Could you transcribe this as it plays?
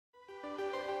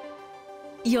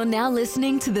You're now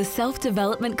listening to the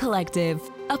Self-Development Collective,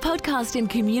 a podcast and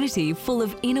community full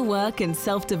of inner work and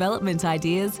self-development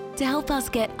ideas to help us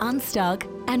get unstuck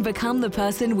and become the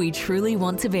person we truly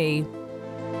want to be.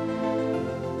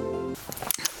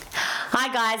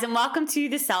 Hi guys, and welcome to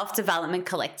the Self-Development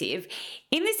Collective.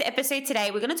 In this episode today,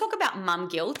 we're going to talk about mum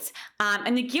guilt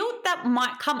and the guilt that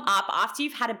might come up after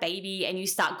you've had a baby and you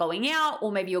start going out,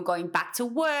 or maybe you're going back to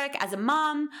work as a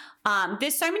mum.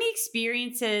 There's so many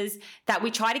experiences that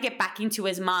we try to get back into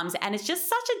as mums, and it's just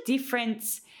such a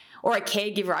difference, or a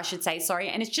caregiver, I should say, sorry.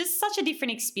 And it's just such a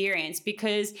different experience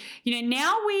because,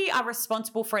 now we are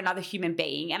responsible for another human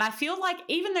being. And I feel like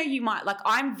even though you might,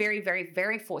 I'm very, very,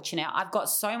 very fortunate. I've got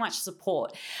so much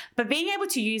support, but being able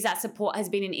to use that support has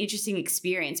been an interesting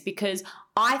experience because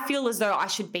I feel as though I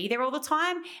should be there all the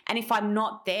time. And if I'm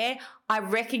not there, I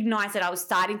recognize that I was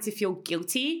starting to feel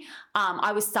guilty.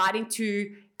 I was starting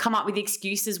to come up with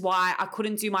excuses why I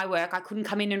couldn't do my work. I couldn't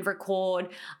come in and record.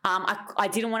 I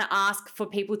didn't want to ask for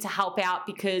people to help out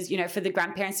because, for the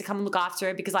grandparents to come and look after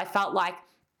her, because I felt like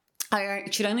I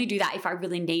should only do that if I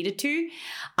really needed to.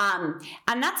 And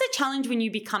that's a challenge when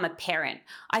you become a parent.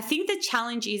 I think the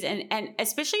challenge is, and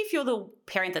especially if you're the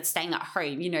parent that's staying at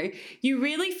home, you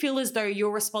really feel as though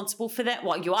you're responsible for them.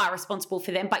 Well, you are responsible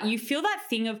for them, but you feel that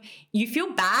thing of, you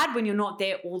feel bad when you're not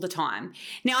there all the time.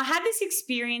 Now, I had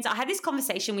this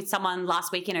conversation with someone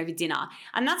last weekend over dinner,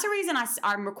 and that's the reason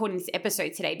I'm recording this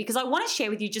episode today, because I want to share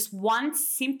with you just one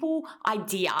simple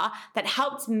idea that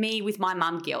helped me with my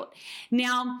mum guilt.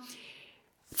 Now,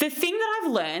 the thing that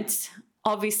I've learned,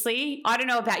 obviously, I don't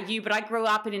know about you, but I grew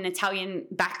up in an Italian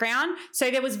background. So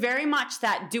there was very much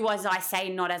that do as I say,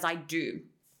 not as I do.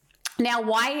 Now,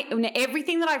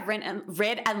 everything that I've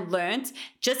read and learned,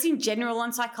 just in general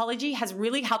on psychology, has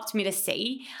really helped me to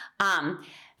see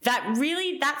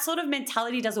that sort of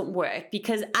mentality doesn't work,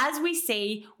 because as we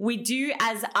see, we do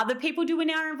as other people do in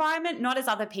our environment, not as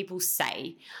other people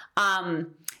say.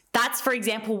 That's, for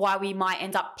example, why we might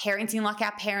end up parenting like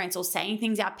our parents, or saying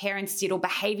things our parents did, or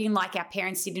behaving like our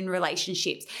parents did in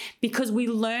relationships, because we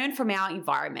learn from our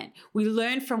environment. We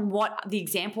learn from what the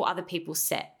example other people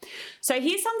set. So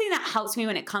here's something that helps me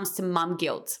when it comes to mum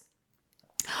guilt.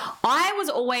 I was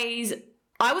always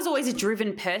a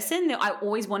driven person. That I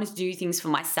always wanted to do things for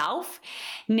myself.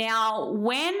 Now,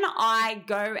 when I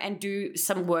go and do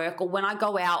some work, or when I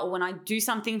go out, or when I do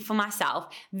something for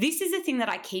myself, this is the thing that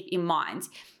I keep in mind.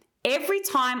 Every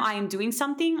time I am doing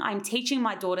something, I'm teaching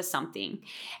my daughter something.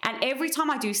 And every time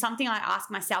I do something, I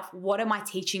ask myself, what am I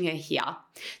teaching her here?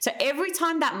 So every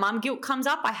time that mum guilt comes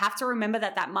up, I have to remember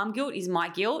that mum guilt is my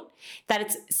guilt, that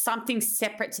it's something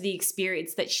separate to the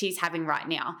experience that she's having right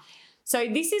now. So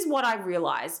this is what I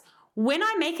realize. When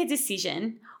I make a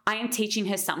decision, I am teaching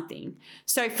her something.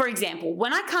 So for example,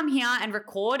 when I come here and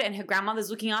record and her grandmother's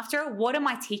looking after her, what am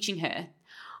I teaching her?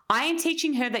 I am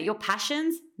teaching her that your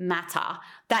passions matter,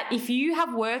 that if you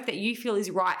have work that you feel is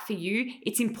right for you,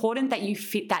 it's important that you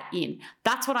fit that in.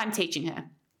 That's what I'm teaching her.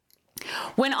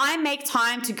 When I make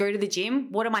time to go to the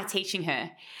gym, what am I teaching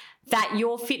her? That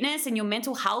your fitness and your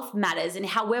mental health matters, and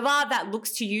however that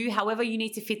looks to you, however you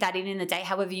need to fit that in the day,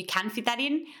 however you can fit that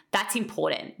in, that's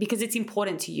important because it's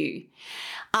important to you.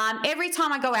 Every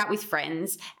time I go out with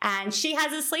friends and she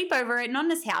has a sleepover at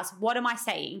Nonna's house, what am I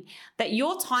saying? That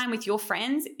your time with your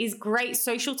friends is great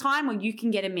social time where you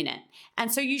can get a minute. And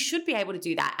so you should be able to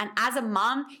do that. And as a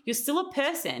mum, you're still a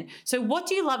person. So what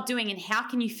do you love doing and how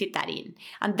can you fit that in?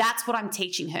 And that's what I'm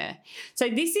teaching her. So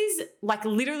this is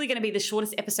literally going to be the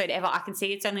shortest episode ever. I can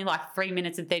see it's only 3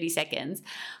 minutes and 30 seconds.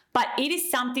 But it is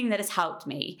something that has helped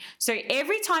me. So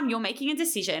every time you're making a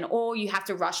decision, or you have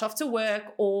to rush off to work,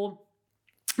 or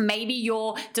maybe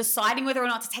you're deciding whether or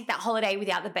not to take that holiday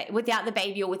without the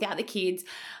baby or without the kids,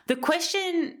 the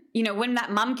question, when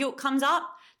that mum guilt comes up,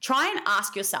 try and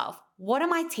ask yourself, what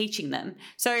am I teaching them?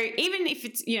 So even if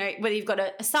it's, whether you've got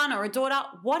a son or a daughter,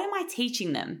 what am I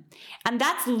teaching them? And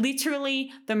that's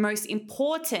literally the most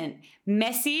important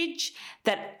message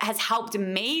that has helped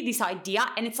me, this idea.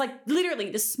 And it's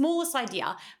literally the smallest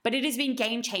idea, but it has been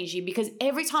game changing, because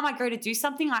every time I go to do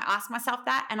something, I ask myself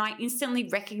that, and I instantly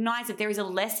recognize that there is a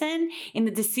lesson in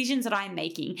the decisions that I'm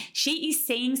making. She is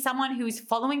seeing someone who is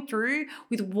following through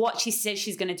with what she says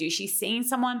she's going to do. She's seeing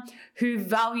someone who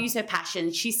values her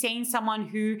passion. She's seeing someone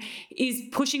who is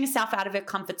pushing herself out of her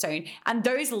comfort zone. And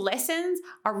those lessons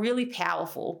are really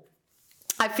powerful.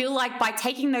 I feel like by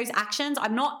taking those actions,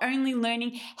 I'm not only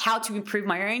learning how to improve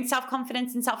my own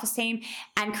self-confidence and self-esteem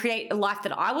and create a life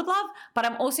that I would love, but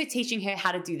I'm also teaching her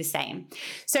how to do the same.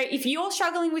 So if you're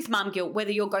struggling with mum guilt,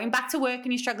 whether you're going back to work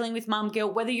and you're struggling with mum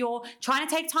guilt, whether you're trying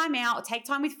to take time out or take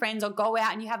time with friends or go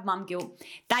out and you have mum guilt,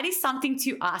 that is something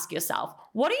to ask yourself.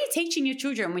 What are you teaching your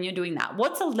children when you're doing that?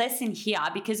 What's a lesson here?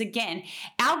 Because again,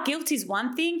 our guilt is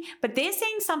one thing, but they're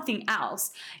saying something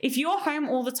else. If you're home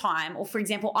all the time, or for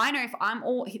example, I know if I'm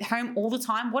home all the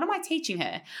time, what am I teaching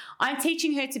her? I'm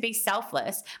teaching her to be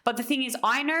selfless. But the thing is,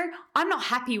 I know I'm not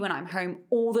happy when I'm home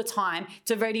all the time,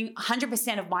 devoting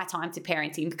 100% of my time to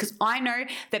parenting, because I know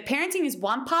that parenting is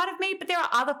one part of me, but there are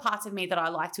other parts of me that I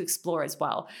like to explore as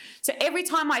well. So every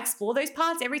time I explore those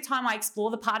parts, every time I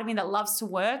explore the part of me that loves to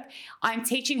work, I'm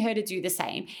teaching her to do the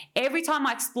same. Every time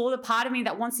I explore the part of me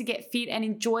that wants to get fit and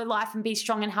enjoy life and be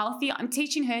strong and healthy, I'm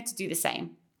teaching her to do the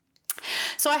same.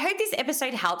 So I hope this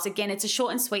episode helps. Again, it's a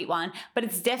short and sweet one, but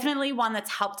it's definitely one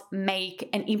that's helped make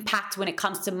an impact when it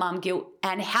comes to mum guilt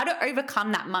and how to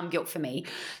overcome that mum guilt for me.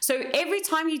 So every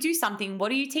time you do something,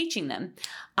 what are you teaching them?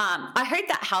 I hope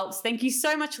that helps. Thank you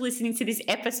so much for listening to this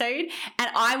episode, and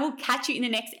I will catch you in the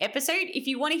next episode. If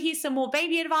you want to hear some more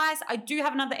baby advice, I do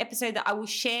have another episode that I will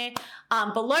share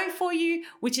below for you,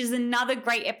 which is another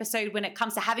great episode when it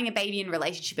comes to having a baby and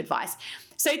relationship advice.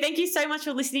 So thank you so much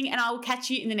for listening, and I will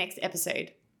catch you in the next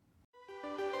episode.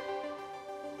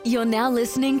 You're now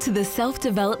listening to the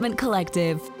Self-Development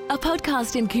Collective, a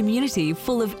podcast and community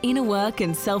full of inner work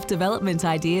and self-development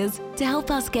ideas to help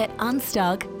us get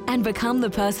unstuck and become the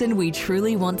person we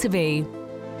truly want to be.